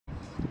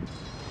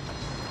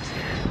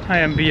I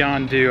am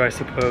beyond due, I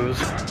suppose.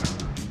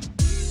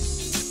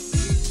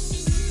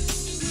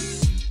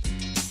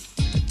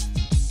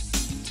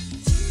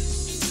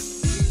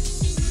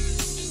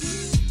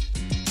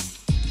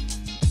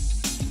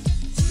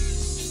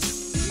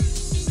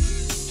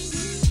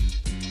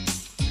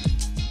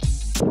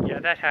 Yeah,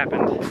 that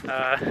happened.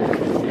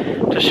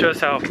 Just shows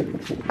how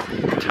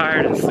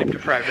tired and sleep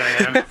deprived I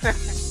am.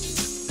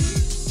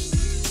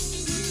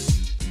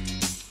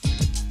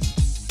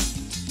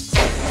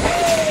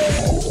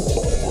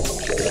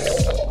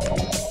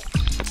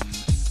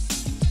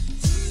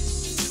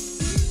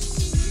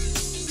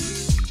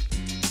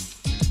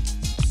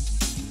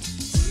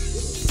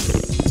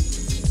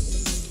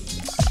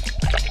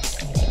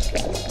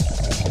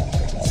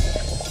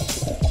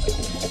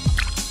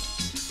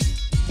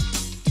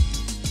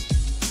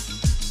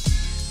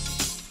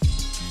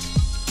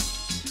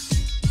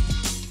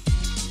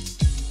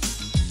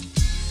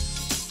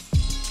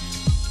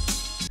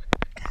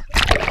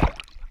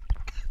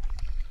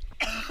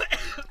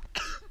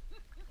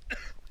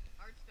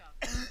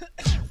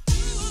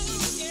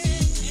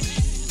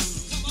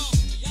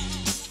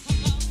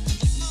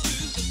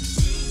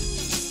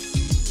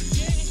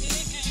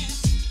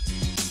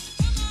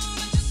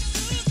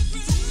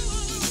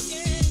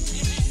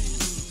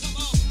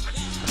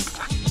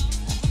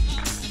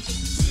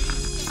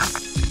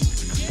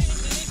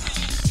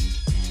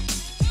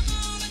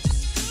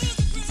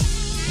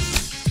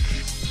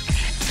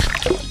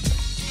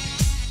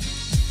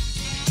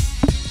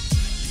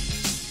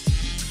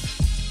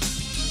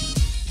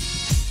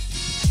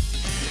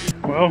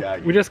 Well,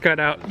 we just got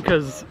out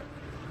because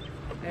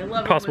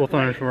possible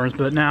thunderstorms,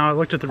 but now I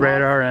looked at the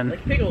radar and we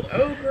think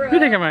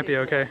it might be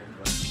okay.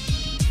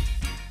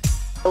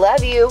 I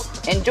love you.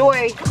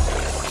 Enjoy.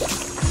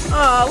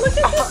 Oh, look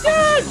at the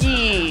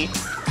doggy.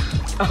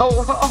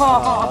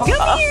 Oh,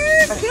 come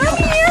here. Come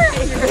here.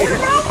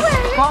 No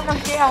way. Calm her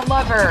down,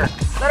 love her.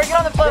 Let her get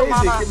on the float,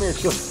 Mama. Give me a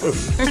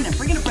Brendan,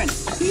 bring it to Brendan.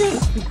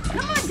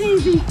 Come on,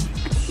 Daisy.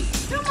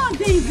 Come on,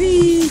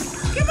 Daisy.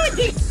 Come on,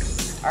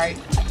 Daisy. All right.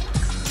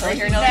 Right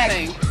here, another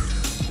thing.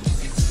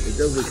 It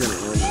does look kind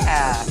of orange.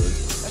 Yeah,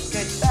 that's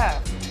good stuff.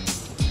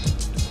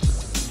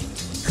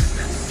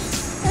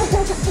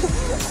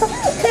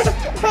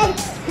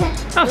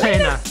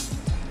 Elena.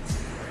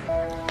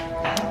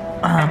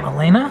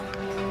 Elena?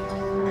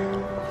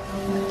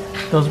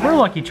 Those were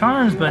Lucky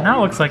Charms, but now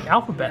it looks like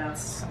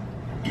alphabets.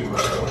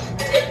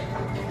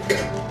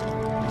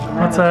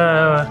 What's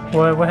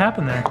what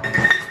happened there?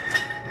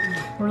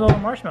 Where's all the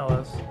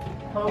marshmallows?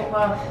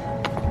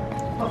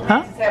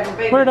 Huh?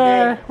 Where'd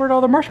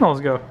all the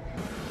marshmallows go?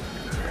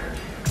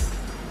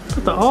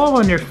 Put the all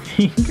on your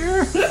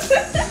finger?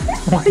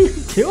 What are you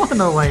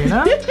doing,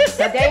 Elena?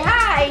 Say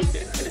hi.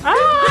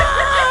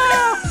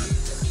 Ah!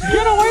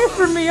 Get away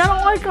from me! I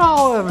don't like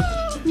olives!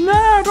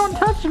 No, don't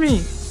touch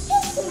me!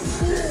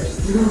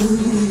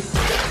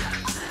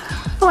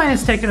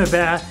 Elena's taking a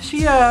bath.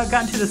 She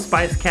got into the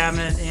spice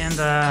cabinet and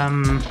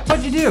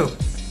what'd you do?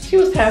 She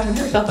was having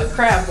herself a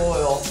crab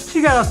boil.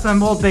 She got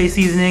some Old Bay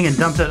seasoning and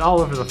dumped it all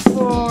over the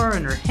floor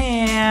and her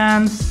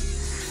hands.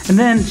 And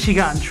then she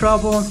got in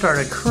trouble and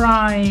started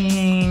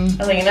crying.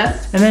 Elena?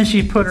 And then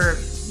she took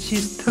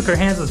her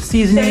hands with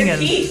seasoning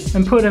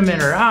and put them in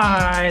her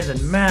eyes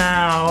and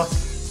mouth.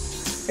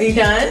 Are you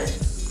done?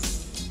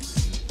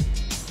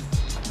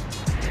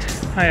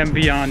 I am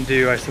beyond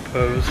due, I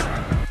suppose.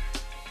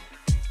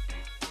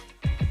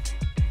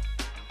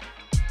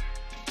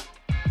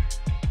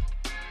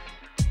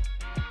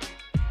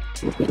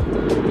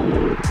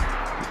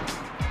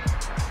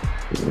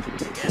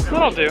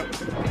 That'll do.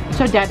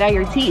 Show Dada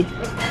your teeth.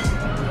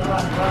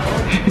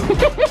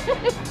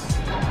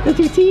 That's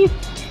your teeth.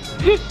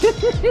 He's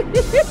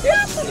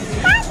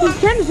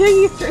trying to show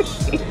you your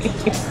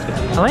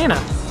teeth. Elena,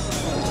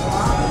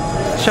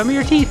 show me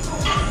your teeth.